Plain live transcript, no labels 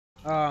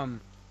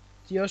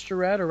Teostra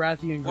Red or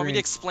Rathian Want me to Green?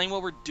 explain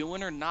what we're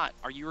doing or not?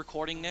 Are you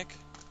recording, Nick?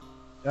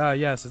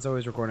 Yes, it's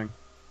always recording.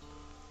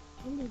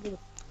 I'm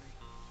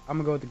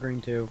gonna go with the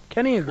green too.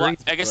 Kenny Well, agrees.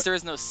 I guess there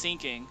is no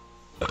syncing.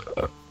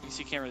 Because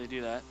you can't really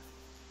do that.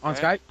 On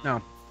right? Skype?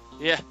 No.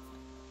 Yeah.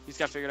 He's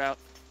got figured out.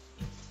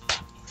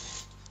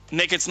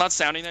 Nick, it's not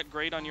sounding that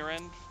great on your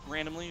end,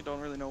 randomly. You don't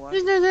really know why.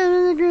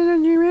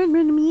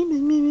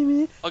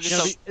 Okay,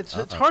 so,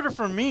 It's harder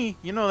for me,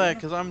 you know that,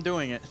 because I'm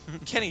doing it.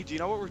 Kenny, do you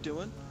know what we're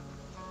doing?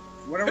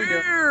 What are we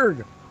doing?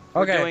 Weird.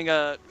 We're Okay. doing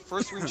a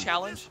first room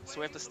challenge, so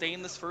we have to stay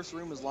in this first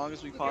room as long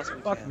as we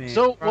possibly Fuck can. me.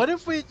 So, what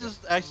if we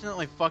just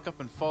accidentally fuck up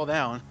and fall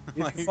down?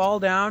 If you fall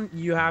down,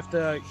 you have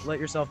to let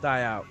yourself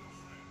die out.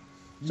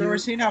 So we're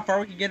seeing how far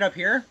we can get up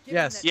here?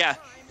 Yes. Yeah,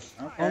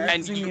 Okay. Only and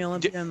using you the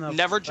Olympia and the,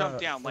 never jump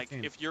down. Like,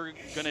 14. if you're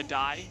gonna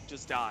die,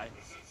 just die.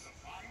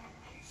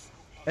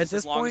 At this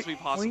as long point, as we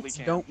possibly points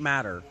can. don't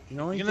matter. The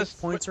only You're gonna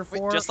thing points are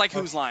for. Just like are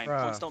whose line. for,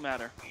 Points don't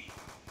matter.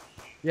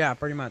 Yeah,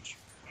 pretty much.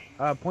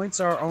 Points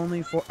are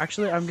only for.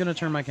 Actually, I'm gonna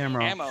turn my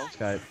camera Ammo. off.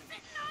 Skype.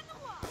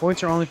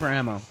 Points are only for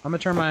ammo. I'm gonna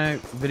turn my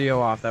video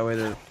off. That way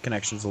the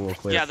connection's a little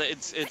clear. Yeah,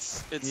 it's Yeah,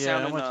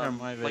 sounding I'm gonna turn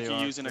my like video you're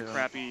off, using a too.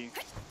 crappy.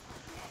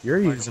 You're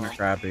using a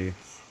crappy.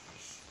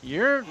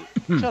 You're...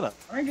 Shut up.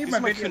 I gave These are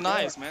my video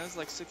kunais, man. It's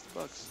like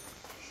 $60.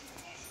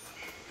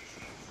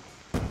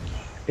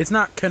 It's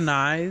not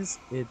kunais.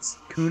 It's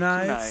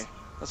kunais. Kunai.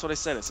 That's what I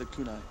said. I said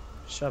kunai.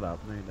 Shut up.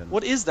 No, you didn't.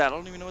 What is that? I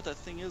don't even know what that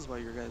thing is. Why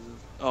your guys?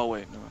 Oh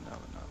wait, no.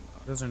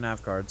 Those are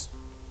nav cards.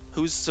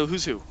 Who's who?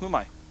 Who am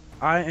I?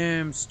 I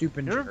am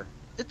Stupinger.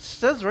 It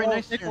says right Oh,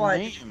 next to your Nikolai,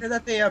 name. did you hear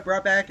that they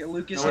brought back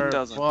Lucas? No, it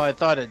doesn't. Well, I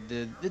thought it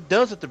did. It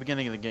does at the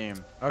beginning of the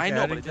game. Okay, I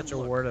know, I but didn't it catch a didn't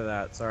look. word of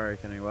that. Sorry,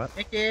 Kenny. What?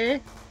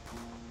 Nicky.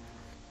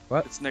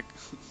 What? It's Nick.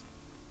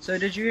 So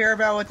did you hear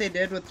about what they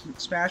did with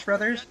Smash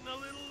Brothers?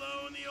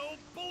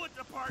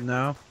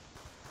 No.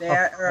 They,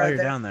 while you're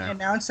down there. they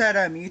announced that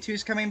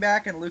Mewtwo's coming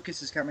back and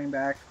Lucas is coming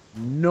back.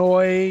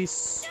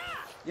 Noise.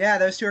 Yeah,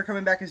 those two are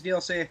coming back as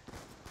DLC.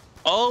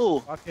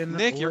 Oh, Fucking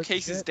Nick, you're legit.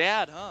 Casey's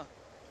dad, huh?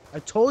 I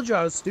told you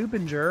I was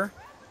Stupinger.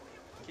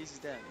 Casey's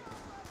dad.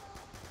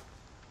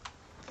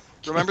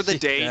 Remember the Casey's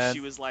day dad. she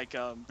was like,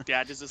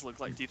 "Dad, does this look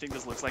like? Do you think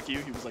this looks like you?"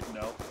 He was like,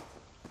 "No."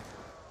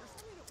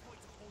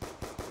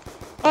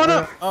 Oh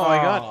no! Oh my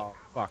god. Oh,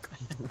 fuck.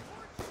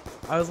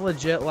 I was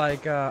legit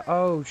like,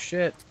 oh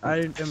shit, I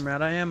am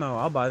out of ammo.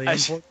 I'll buy the I-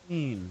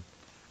 M14.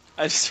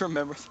 I just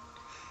remember,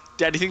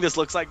 Dad, do you think this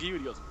looks like you? And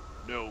he goes,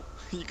 "No."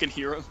 You can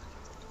hear him.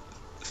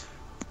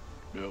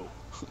 No.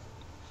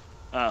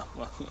 Ah,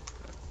 well.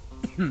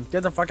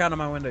 Get the fuck out of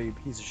my window, you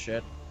piece of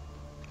shit.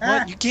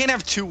 What? You can't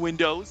have two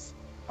windows.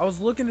 I was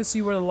looking to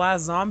see where the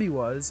last zombie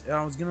was, and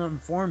I was gonna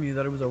inform you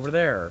that it was over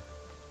there.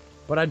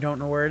 But I don't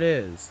know where it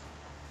is.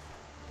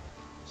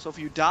 So if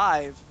you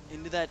dive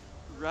into that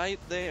right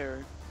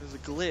there, there's a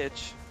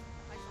glitch.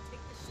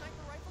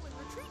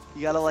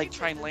 You gotta like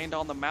try and land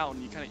on the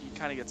mountain. You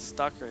kind of get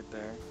stuck right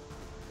there.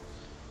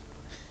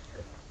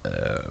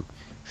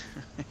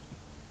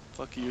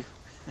 Fuck you.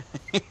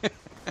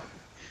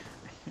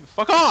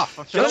 Fuck off!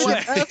 Get Shut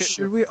away. up.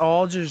 Should we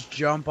all just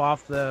jump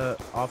off the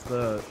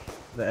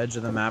edge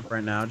of the map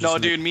right now? Just No,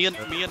 to dude.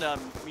 make- Me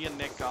and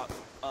Nick got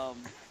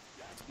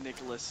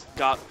Nicholas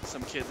got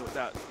some kid with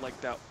that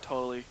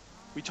totally.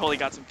 We totally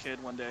got some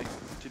kid one day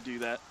to do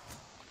that.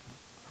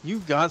 You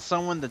got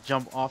someone to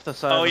jump off the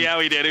side Oh of the... yeah,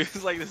 we did. It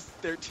was like this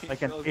 13.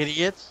 Like an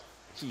idiot?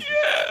 Jesus.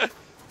 Yeah,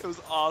 it was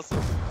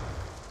awesome.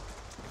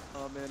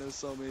 Oh man, it was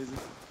so amazing.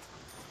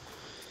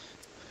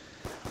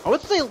 I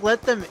would say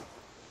let them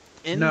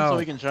in No. so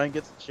we can try and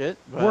get some shit.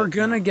 But We're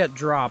gonna get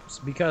drops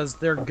because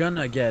they're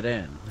gonna get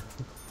in.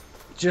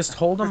 Just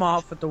hold them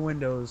off at the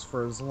windows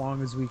for as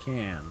long as we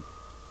can.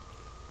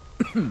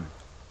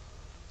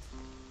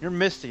 You're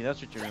Misty,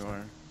 that's what you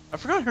are. I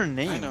forgot her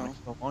name I know.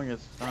 like, the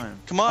longest time.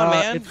 Come on,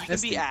 man. it's You can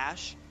Misty. be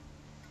Ash.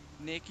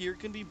 Nick, you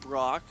can be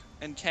Brock,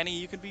 and Kenny,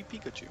 you can be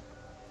Pikachu.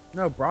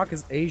 No, Brock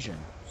is Asian,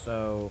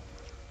 so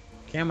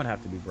Cam would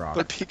have to be Brock.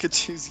 But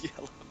Pikachu's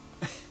yellow.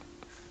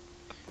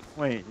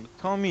 Wait, you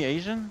calling me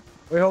Asian?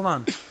 Wait, hold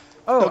on.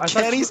 Oh, No, I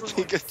thought Kenny's you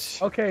were-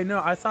 Pikachu. Okay,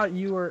 no, I thought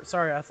you were.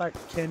 Sorry, I thought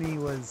Kenny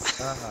was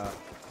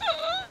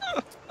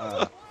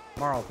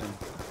Marlton.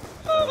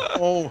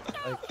 Oh,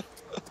 Like,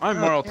 I'm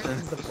no, Marlton.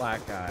 Kenny's the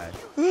black guy.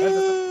 That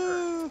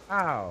doesn't work.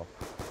 Ow.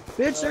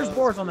 Bitch, there's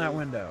boards on that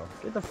window.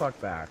 Get the fuck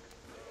back.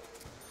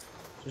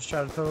 Just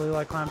try to totally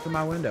like climb through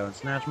my window and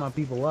snatch my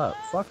people up.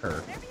 Fuck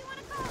her.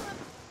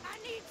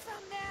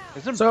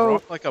 Isn't So-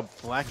 Brock like a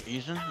black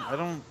Asian? I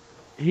don't...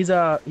 He's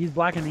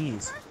black and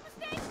knees.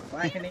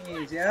 Black and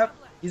Ease, yep.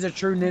 He's a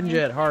true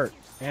ninja at heart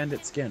and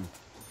at skin.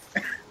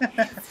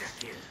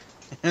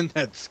 And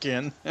that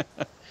skin.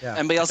 Yeah.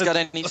 Anybody else got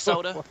any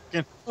soda?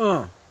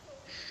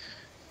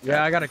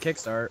 Yeah, I got a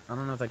kickstart. I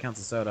don't know if that counts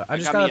as soda. I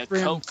just got got me a a 3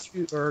 and Coke.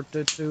 2 or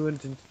 2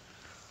 and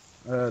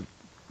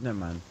never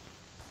mind.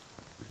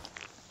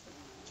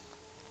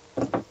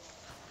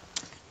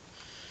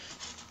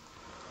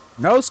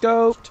 No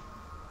scoped.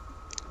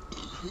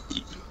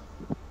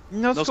 No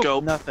No scope.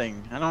 scope.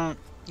 Nothing. I don't...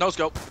 No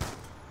scope.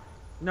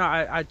 No,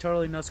 I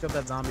totally no-scoped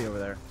that zombie over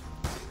there.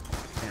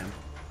 Damn.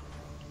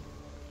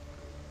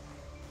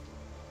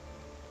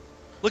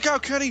 Look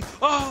out, Kenny!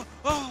 Oh!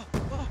 Oh!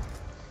 Oh!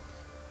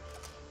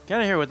 Get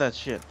out of here with that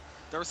shit.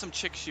 There was some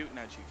chick shooting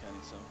at you, Kenny,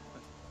 so...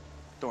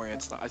 Don't worry,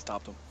 I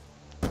stopped him.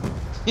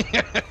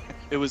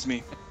 It was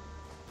me.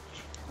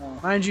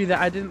 Mind you, that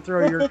I didn't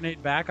throw your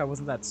grenade back. I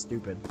wasn't that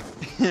stupid.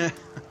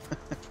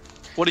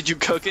 What, did you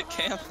cook it,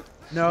 Cam?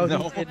 No, No.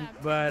 he didn't.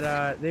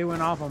 But they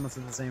went off almost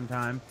at the same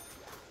time.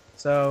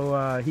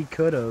 So he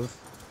could have.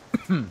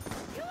 We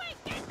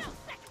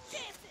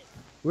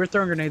were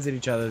throwing grenades at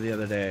each other the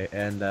other day,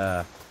 and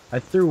I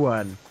threw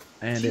one,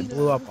 and it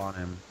blew up on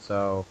him.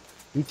 So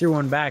he threw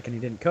one back, and he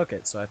didn't cook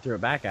it, so I threw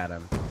it back at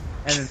him.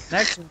 And then the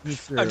next one he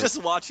threw. I'm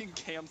just watching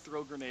Cam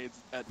throw grenades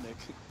at Nick.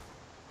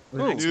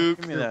 was Ooh, next give one me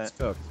he threw that. was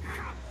cooked.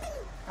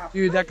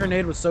 Dude, that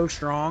grenade was so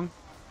strong.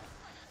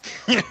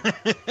 Get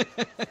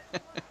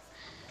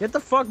the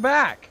fuck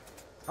back!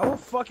 I will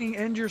fucking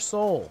end your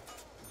soul.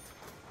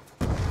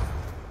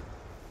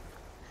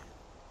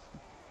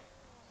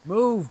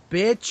 Move,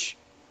 bitch!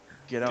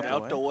 Get Get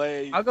out the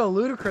way. I'll go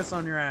ludicrous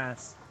on your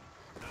ass.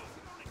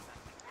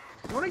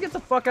 You wanna get the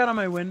fuck out of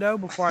my window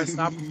before I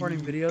stop recording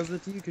videos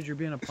with you because you're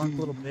being a punk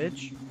little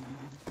bitch?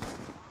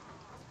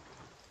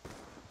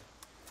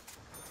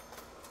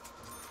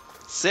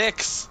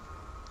 6.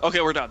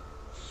 Okay, we're done.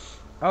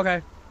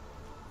 Okay.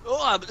 Oh,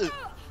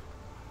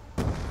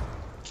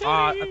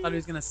 I thought he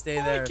was gonna stay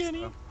Hi, there.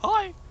 Kenny. So.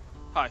 Hi.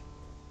 Hi.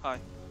 Hi.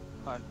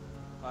 Hi.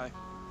 Hi.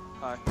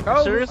 Hi.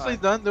 Go! Seriously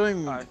done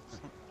doing Hi.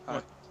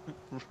 Hi.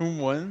 room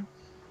 1?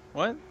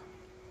 What?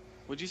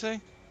 What'd you say?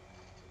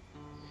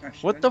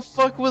 What the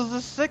fuck was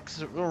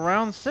the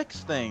round 6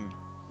 thing?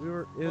 We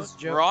were. It was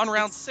joke. We're on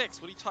round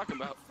 6. What are you talking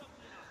about?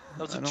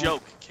 That was I a don't-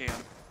 joke, Cam.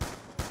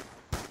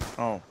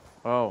 Oh.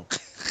 Oh.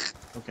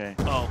 Okay.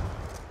 Oh.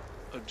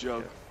 A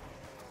joke.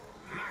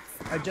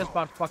 I just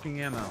bought fucking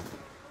ammo.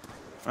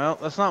 Well,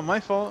 that's not my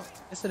fault.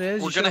 Yes, it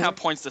is. We're You gonna should've- have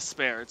points to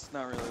spare. It's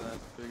not really that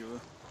big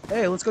of a...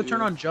 Hey, let's go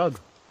turn on Jug.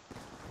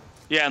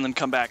 Yeah, and then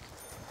come back.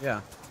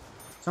 Yeah.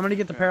 Somebody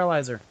get the Yeah.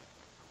 paralyzer.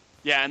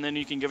 Yeah, and then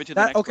you can give it to the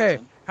That next okay?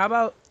 person. How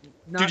about?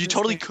 Not Dude, you this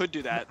totally game- could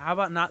do that. How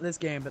about not this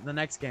game, but the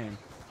next game?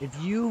 If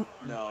you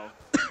No.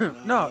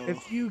 no,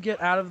 if you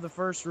get out of the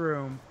first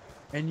room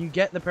and you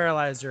get the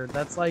paralyzer,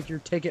 that's like your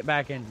ticket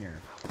back in here.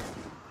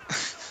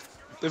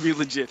 That'd be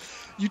legit.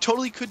 You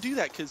totally could do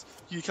that because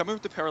you come in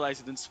with the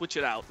paralyzer, then switch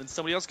it out, then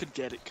somebody else could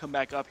get it, come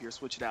back up here,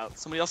 switch it out.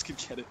 Somebody else could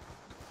get it.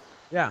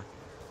 Yeah.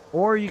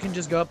 Or you can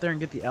just go up there and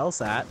get the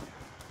LSAT.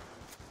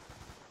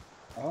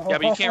 Oh. Yeah,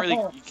 but you can't really,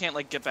 you can't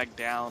like get back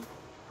down.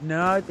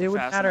 No, it wouldn't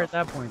Fast matter enough.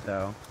 at that point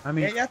though. I Yeah,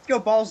 mean, you have to go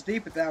balls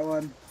deep with that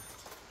one.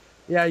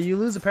 yeah, you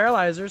lose a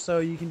paralyzer, so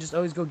you can just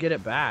always go get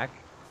it back.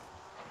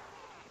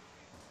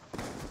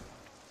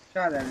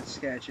 God, that is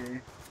sketchy.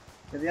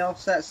 Yeah, the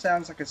LSAT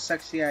sounds like a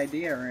sexy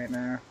idea right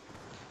now.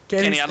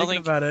 Kenny's Kenny, I don't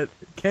thinking think- about it.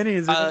 Kenny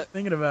is Uh,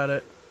 thinking about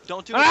it.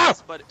 Don't do Ah!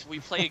 this, but if we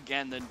play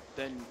again,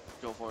 then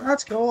go for it.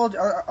 That's cool.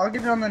 I'll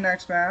get it on the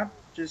next map.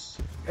 Just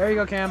There you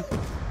go, Cam.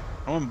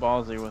 I went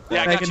ballsy with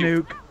Yeah, I that. got Mega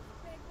you. nuke.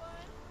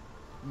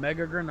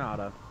 Mega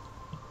Granada.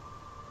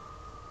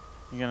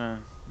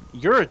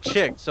 You're a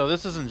chick, so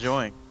this is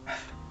enjoying.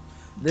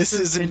 This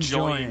is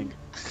enjoying.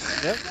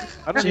 Yep.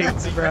 I don't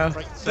Jinx, even bro.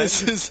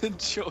 This is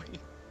enjoying.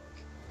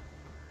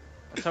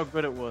 That's how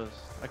good it was.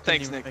 I couldn't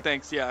Thanks, even Nick. make-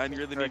 Thanks. Yeah, I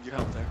really need your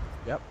help there.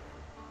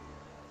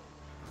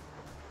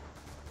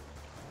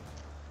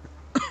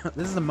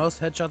 This is the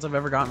most headshots I've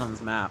ever gotten on this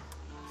map.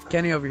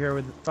 Kenny over here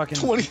with fucking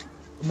 20.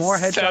 more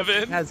headshots than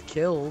Seven. he has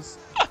kills.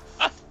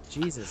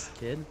 Jesus,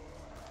 kid.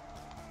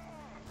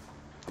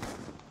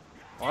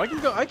 Well,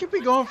 I could be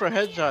going for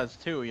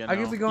headshots too, you know. I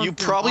could be going. You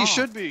for probably all.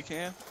 should be,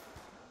 Cam.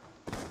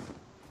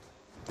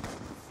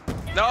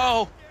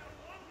 No.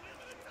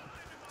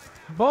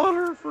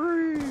 Butter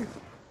free.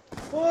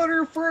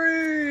 water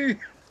free.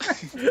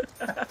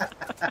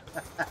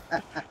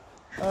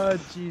 Oh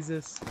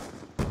Jesus.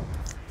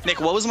 Nick,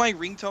 what was my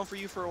ringtone for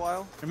you for a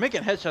while? You're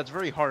making headshots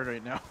very hard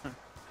right now.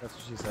 That's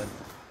what she said.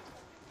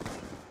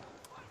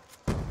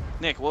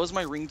 Nick, what was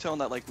my ringtone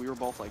that like we were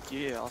both like,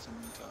 yeah, awesome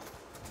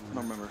ringtone? I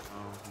don't remember.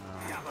 Oh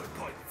no.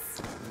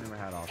 We never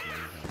had awesome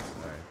anything.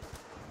 Sorry.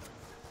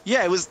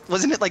 Yeah, it was.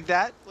 Wasn't it like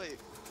that? Wait.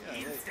 Yeah.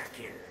 Wait.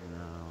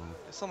 No.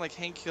 It sounded like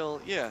Hank Hill.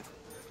 Yeah.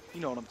 You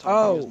know what I'm talking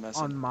about. He was Oh,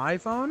 messing. on my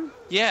phone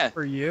Yeah.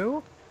 for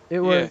you, it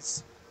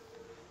was.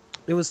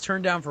 It was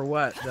turned down for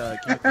what? The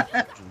camping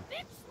version.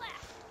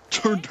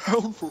 Turned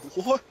down for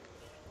what?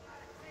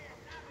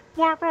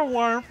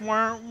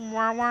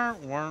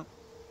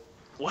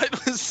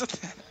 What was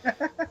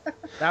that?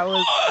 That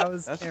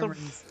was That's the-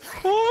 Cameron's.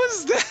 What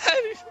was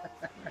that?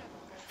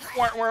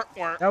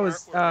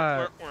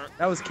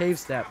 That was Cave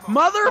Step.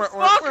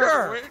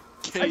 Motherfucker! I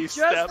Cave just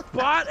step.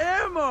 bought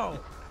ammo.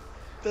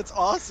 That's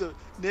awesome,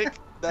 Nick.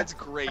 That's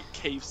great.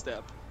 Cave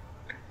step.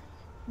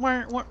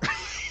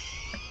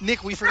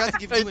 Nick, we forgot to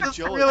give I you a just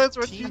Joe realized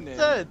what team you name.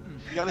 said.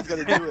 You guys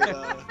gotta do it.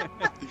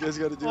 You guys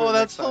gotta do it. Oh,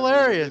 that's next time.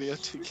 hilarious. Video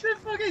too. You said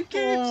fucking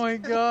kids. Oh my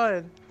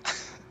god.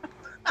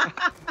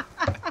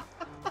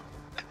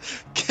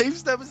 Game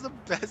Step is the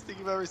best thing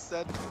you've ever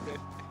said to me.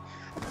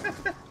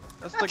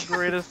 That's the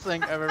greatest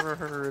thing I've ever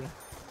heard.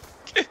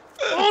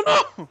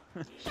 Oh no!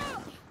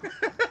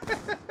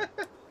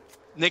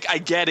 Nick, I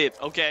get it.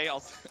 Okay, I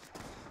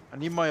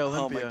need my Oh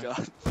Olympia. my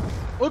god.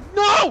 Oh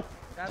no!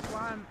 That's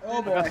why I'm. Oh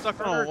I boy. got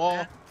stuck on a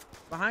wall.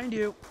 Behind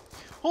you.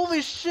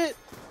 Holy shit!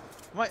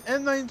 My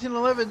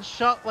M1911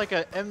 shot like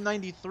a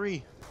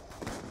M93.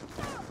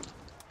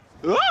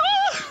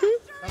 Ah!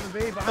 Coming B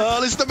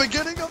behind. This is the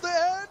beginning of the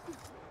end.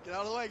 Get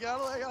out of the way. Get out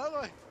of the way. Get out of the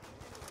way.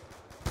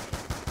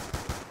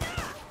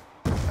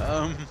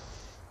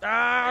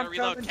 Ah, I'm Gotta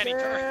reload, coming, Kenny,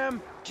 turn.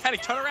 Cam. Kenny,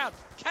 turn around.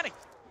 Kenny.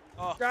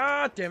 Oh,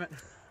 God damn it. I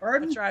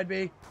Pardon? tried,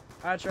 B.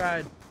 I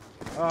tried.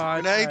 Oh,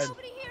 I Grenades. tried.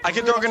 I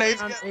can throw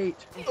grenades. I'm 8.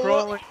 I'm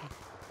crawling.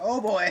 Oh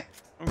boy.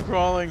 I'm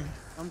crawling.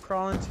 I'm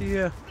crawling to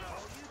you.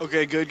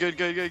 Okay, good, good,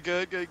 good, good,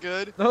 good, good,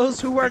 good. Those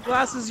who wear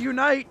glasses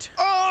unite.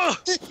 Oh!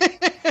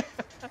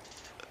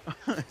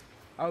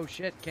 Oh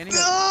shit, Kenny.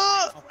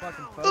 Ah! I'll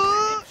fucking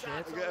Ah!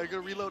 poke shit. I gotta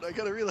reload. I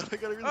gotta reload. I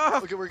gotta reload.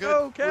 Ah, Okay, we're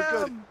good. go, We're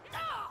good. Cam.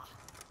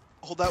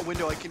 Hold that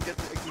window. I can get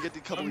the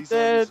couple I'm of these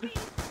zombies. dead.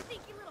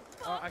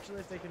 Oh, actually,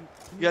 if they can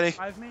You got you any?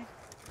 revive me?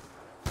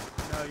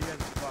 No, you guys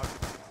are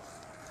fucked.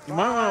 You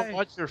might want Bye. to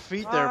watch your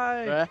feet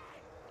Bye. there, bruh.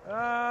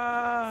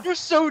 Ah. You're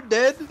so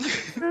dead.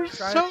 You're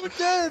Try so to-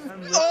 dead.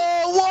 I'm just-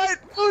 Oh, what?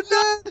 So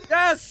dead.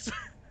 Yes!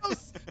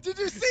 Did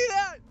you see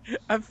that?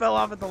 I fell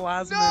off at the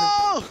last minute.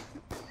 No!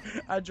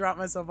 I dropped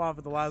myself off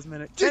at the last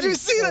minute. Did you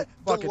Kenny's see so that?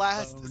 The fucking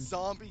last boned.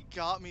 zombie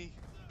got me.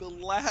 The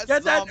last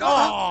Get that- zombie.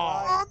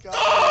 Oh! got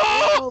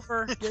me. Game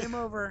over. Game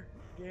over.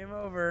 Game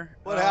over.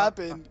 What Oh,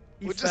 happened?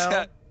 He What fell. just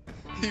happened?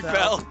 He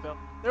fell. fell.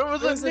 There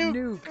was There's a a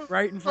nuke. nuke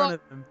right in front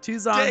of him. Two Dang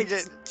zombies.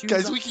 it. Two Guys,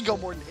 we zombies. can go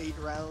more than 8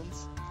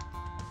 rounds.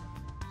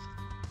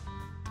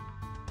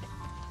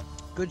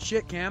 Good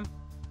shit, Cam.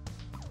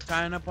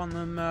 Tying up on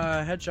them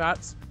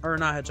headshots. Or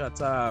not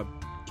headshots,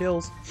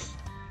 kills.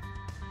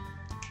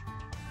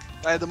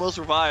 I had the most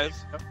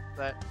revives.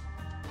 That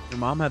Your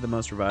mom had the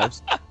most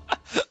revives.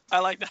 I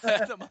like that. I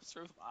had the most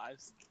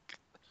revives.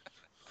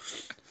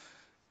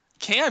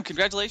 Cam,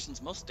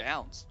 congratulations. Most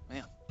downs.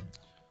 Man.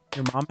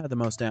 Your mom had the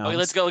most downs. Okay,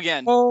 let's go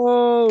again.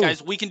 Oh!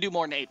 Guys, we can do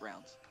more than 8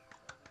 rounds.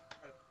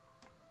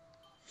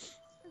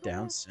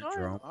 Down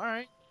syndrome. All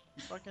right.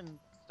 Fucking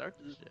start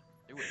this shit.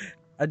 Do it.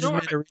 I just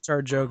made a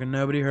retard joke and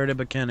nobody heard it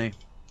but Kenny.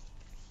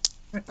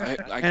 I,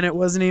 And it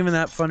wasn't even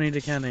that funny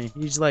to Kenny.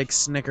 He just like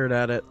snickered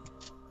at it.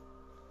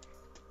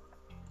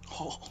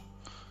 oh.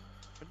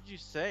 What did you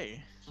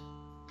say?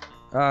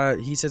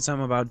 He said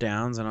something about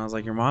downs and I was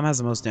like, your mom has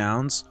the most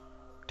downs.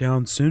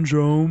 Down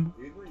syndrome.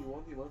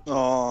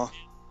 Oh.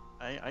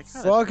 I kind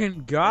of.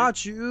 Fucking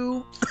got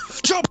you.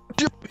 Jump!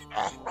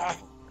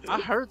 I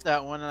heard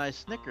that one and I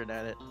snickered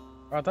at it.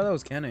 Oh, I thought that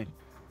was Kenny.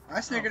 I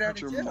snickered at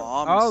it Your too.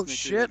 mom Oh snickered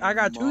shit, at I your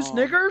got 2 mom.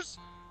 Snickers?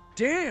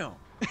 Damn.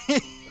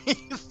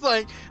 He's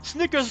like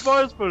Snickers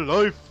bars for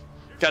life.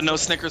 Got no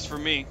Snickers for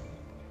me.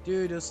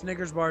 Dude, those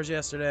Snickers bars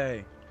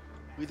yesterday.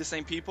 We the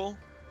same people?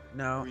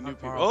 No, We I'm new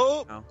people. Carl.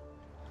 Oh! No.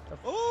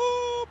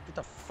 Oh! Get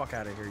the fuck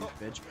out of here, you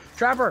bitch.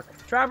 Trapper!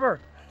 Trapper!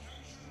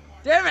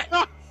 Damn it!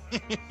 God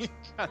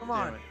Come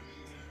on. damn it.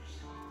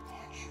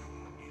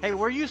 Hey,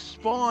 where you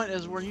spawn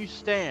is where you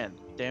stand.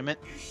 Damn it.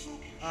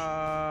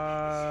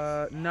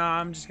 No,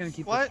 I'm just gonna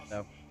keep What? this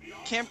though.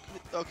 Camp.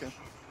 Okay.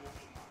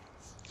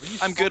 Where you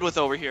I'm good with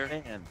over here.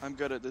 stand. I'm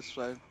good at this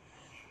side.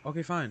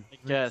 Okay, fine.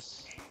 I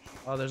guess.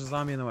 Oh, there's a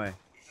zombie in the way.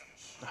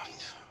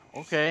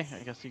 Okay, I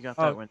guess you got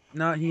that Oh, one.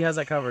 no, he has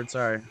that covered.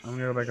 Sorry. I'm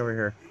gonna go back over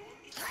here.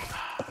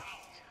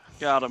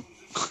 Got him.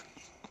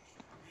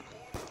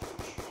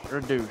 You're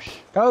a douche.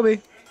 Kobe!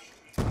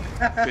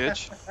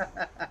 Bitch.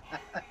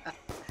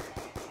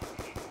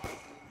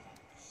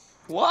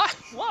 What?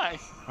 Why?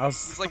 I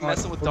was He's like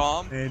messing with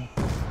Dom. Grenade.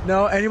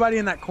 No, anybody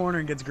in that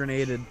corner gets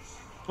grenaded.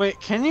 Wait,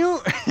 can you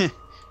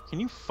can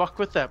you fuck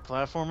with that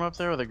platform up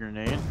there with a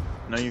grenade?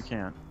 No, you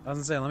can't. I was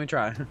gonna say, let me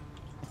try.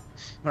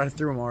 But I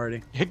threw him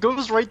already. It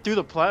goes right through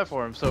the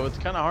platform, so it's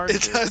kind of hard.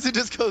 It to. does. It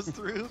just goes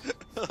through.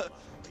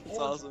 It's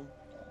awesome.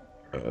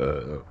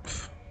 There's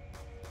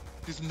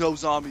no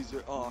zombies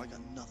there. Oh, I got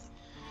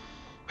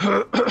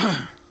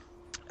nothing.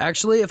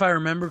 Actually, if I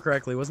remember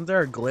correctly, wasn't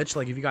there a glitch?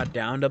 Like, if you got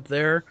downed up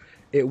there,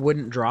 it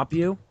wouldn't drop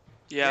you?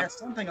 Yeah. Yeah,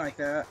 something like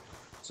that.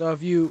 So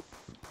if you...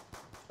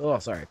 Oh,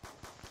 sorry.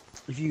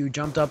 If you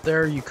jumped up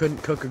there, you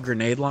couldn't cook a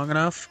grenade long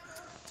enough.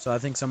 So I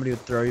think somebody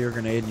would throw you a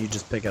grenade and you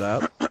just pick it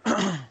up.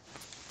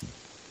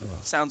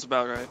 Sounds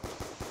about right.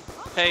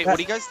 Hey, what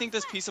do you guys think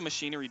this piece of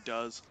machinery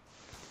does?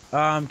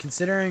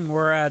 Considering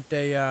we're at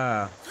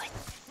a,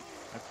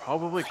 It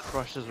probably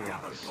crushes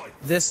rocks.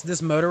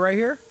 this motor right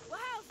here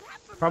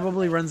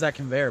probably runs that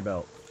conveyor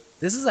belt.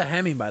 This is a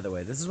Hemi, by the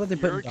way. This is what they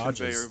put Your in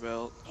Dodges. conveyor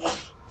belt.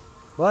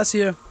 Bless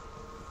you.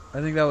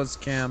 I think that was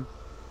Cam.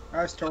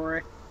 I was Tori.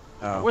 It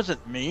Oh.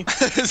 wasn't me.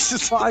 It's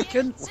just- Well, I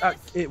couldn't.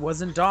 It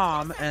wasn't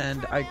Dom,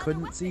 and I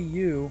couldn't see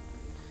you.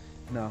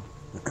 No,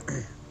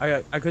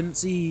 I couldn't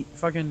see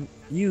fucking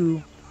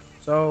you.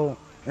 So,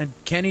 and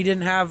Kenny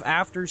didn't have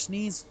after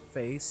sneeze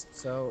face,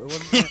 so it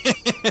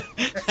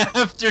wasn't.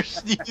 After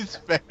sneeze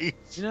face.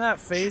 You know that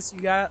face you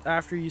got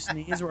after you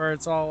sneeze, where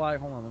it's all like,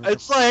 hold on. Let me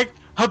It's like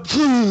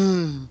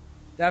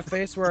that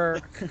face where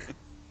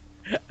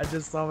I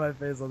just saw my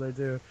face on there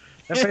too.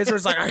 That face where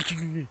it's like,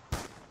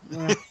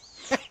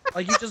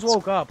 like you just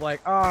woke up,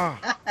 like ah.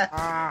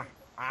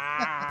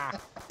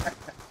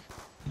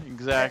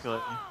 Exactly.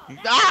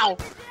 Ow!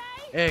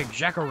 Egg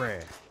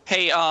jacare.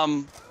 Hey,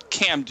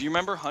 Cam, do you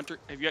remember Hunter?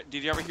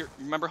 Did you ever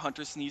remember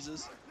Hunter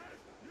sneezes?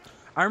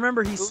 I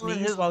remember he Who in sneezed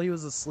his- while he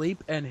was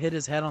asleep and hit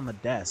his head on the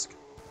desk.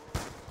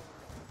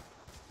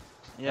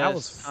 Yes,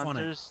 was funny.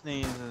 Hunter's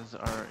sneezes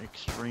are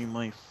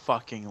extremely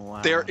fucking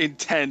loud. They're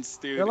intense,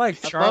 dude. They're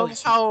like I Charlie.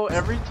 love how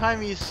every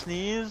time he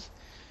sneezes,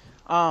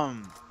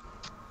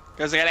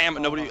 Guys, I got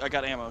ammo. I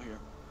got ammo here.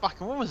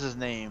 fucking, what was his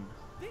name?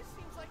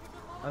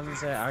 I was gonna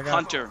say I got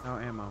Hunter. no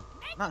ammo.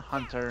 Not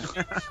Hunter.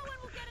 I was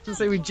gonna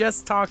say we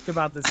just talked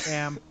about this,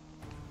 Cam.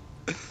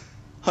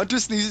 Hunter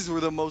sneezes were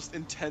the most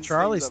intense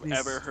Charlie things I've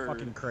sneezes ever is heard.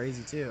 fucking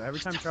crazy too. Every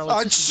time I'm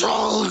Charlie sneezes,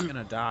 Charlie! he's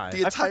gonna die. The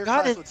I entire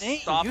forgot class his would name.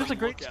 stop He was a and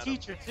great look at him.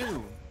 teacher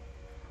too.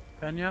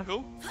 Pena?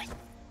 Who?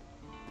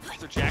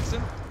 Mr.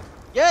 Jackson?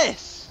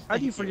 Yes. How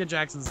do you forget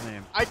Jackson's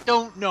name? I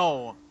don't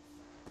know.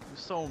 It was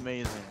so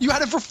amazing. You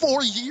had it for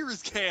 4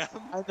 years, Cam.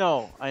 I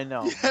know. I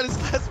know. You had his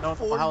class I for don't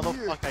 4 know how years.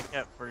 the fuck I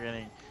kept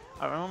forgetting.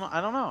 I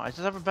don't know. I just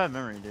have a bad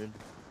memory, dude.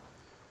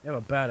 You have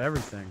a bad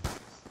everything.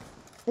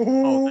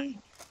 Oh, thank you.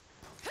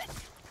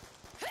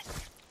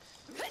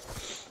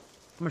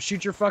 I'm gonna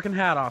shoot your fucking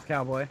hat off,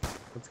 cowboy.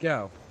 Let's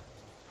go.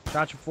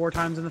 Shot you 4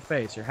 times in the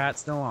face. Your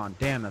hat's still on.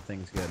 Damn, that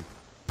thing's good.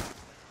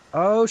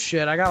 Oh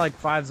shit, I got like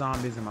 5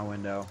 zombies in my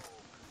window.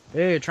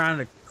 Hey, you're trying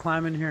to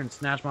climb in here and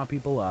snatch my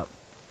people up.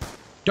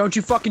 Don't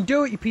you fucking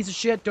do it, you piece of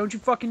shit. Don't you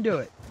fucking do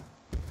it.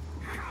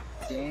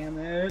 Damn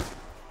it.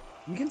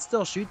 You can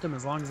still shoot them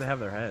as long as they have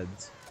their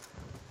heads.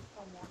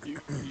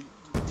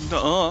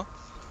 Nuh-uh.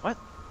 I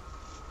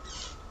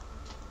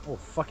will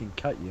fucking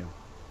cut you.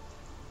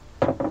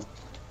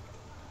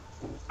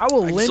 I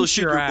will I can still lynch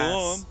shoot your your ass.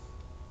 mom.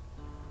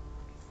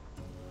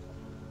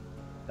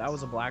 That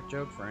was a black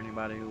joke for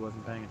anybody who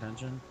wasn't paying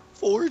attention.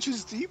 4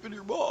 inches deep in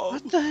your mom.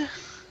 What the?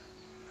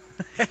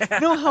 You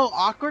know how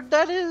awkward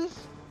that is?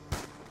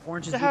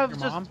 Oranges To deep in have your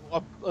just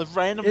mom. a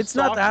random It's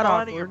not sock that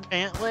on your awkward.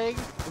 pant leg.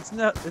 It's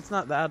not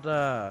that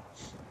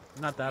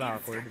not that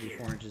awkward to be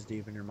 4 inches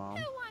deep in your mom.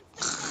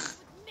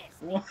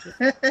 What?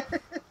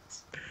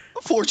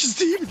 4 inches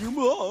deep in your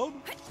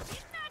mom.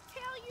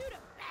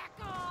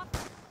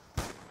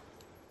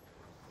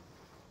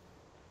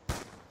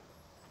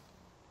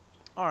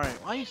 Alright,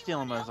 why are you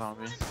stealing my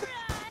zombie?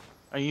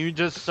 Are you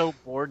just so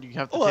bored you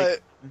have to What?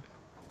 take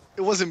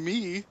It wasn't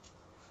me.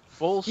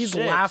 bullshit? He's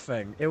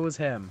laughing. It was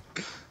him.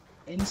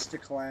 Insta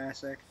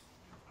classic.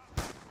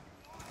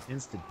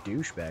 Insta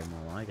douchebag,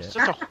 more like it.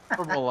 Such a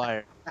horrible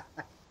liar.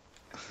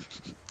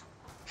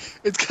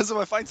 It's because if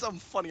I find something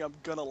funny, I'm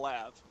gonna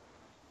laugh.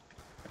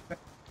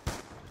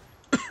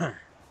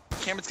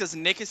 Cam, it's because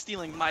Nick is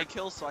stealing my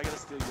kills, so I gotta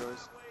steal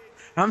yours.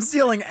 I'm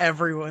stealing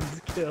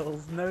everyone's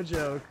kills. No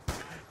joke.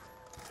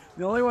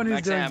 The only one who's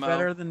Max doing ammo.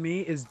 better than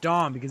me is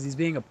Dom because he's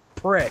being a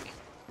prick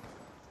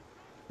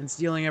and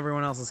stealing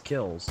everyone else's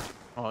kills.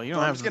 Oh, you I'm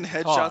don't have just to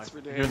getting talk. headshots for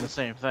You're days. doing the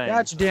same thing.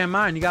 Got your damn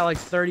mind. You got like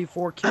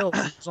 34 kills.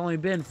 There's only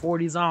been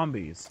 40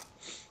 zombies.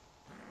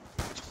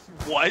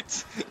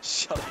 What?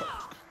 Shut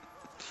up.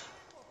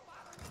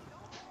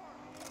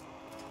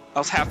 I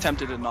was half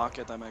tempted to not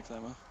get that max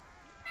ammo.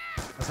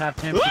 I was half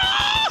tempted.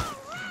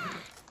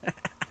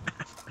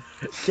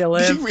 Kill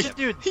him. He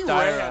Dude, he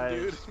Die ran, Rise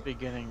dude.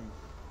 beginning.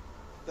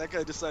 That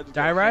guy decided to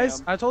Die go Rise?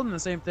 ham. I told him the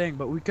same thing,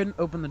 but we couldn't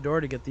open the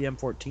door to get the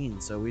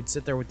M14, so we'd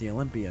sit there with the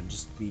Olympia and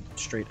just be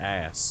straight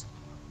ass.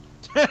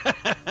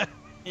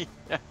 Yeah,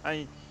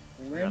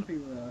 Olympia.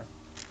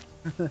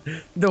 The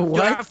Dude, I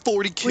what? have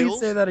 40 kills.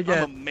 say that again.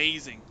 I'm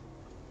amazing.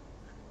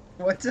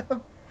 What's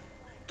up,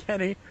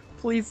 Kenny,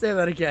 please say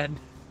that again.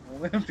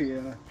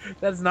 Olympia?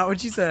 That's not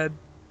what you said.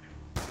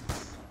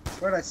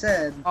 That's what I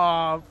said.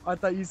 Aw, I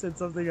thought you said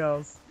something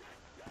else.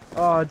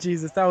 Oh,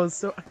 Jesus, that was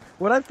so...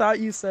 What I thought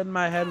you said in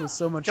my head was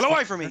so much... Get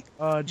away from me.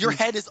 Oh, Your jeez.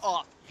 head is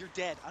off. You're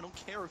dead. I don't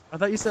care. I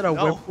thought you said a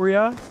No.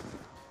 whimpria.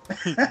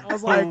 I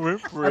was like, I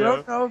Olympia.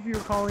 don't know if you were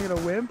calling it a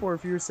wimp or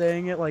if you were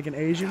saying it like an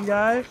Asian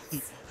guy.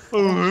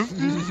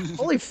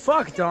 Holy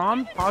fuck,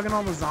 Dom. Hogging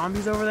all the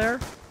zombies over there.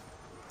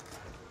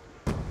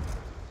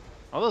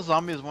 All the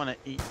zombies want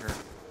to eat her.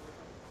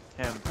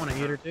 Him. I want to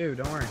eat her too,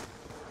 don't worry.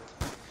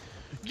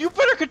 You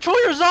better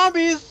control your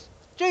zombies!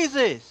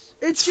 Jesus!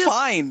 It's just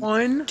Fine.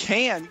 one.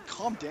 Can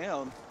calm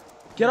down.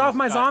 Get off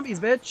my God. zombies,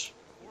 bitch.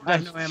 I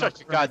have no ammo. Shut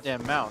your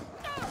goddamn mouth.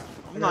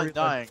 I'm not reload.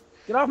 dying.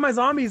 Get off my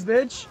zombies,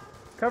 bitch.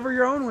 Cover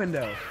your own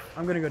window.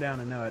 I'm gonna go down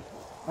and know it.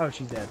 Oh,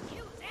 she's dead.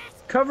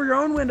 Cover your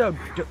own window.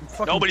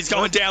 Fucking Nobody's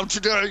going down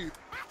today.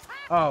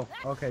 Oh,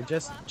 okay.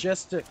 Just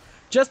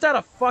out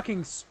of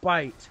fucking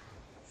spite.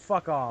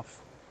 Fuck off.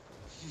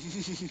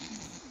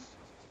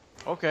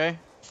 Okay.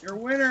 You're a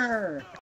winner.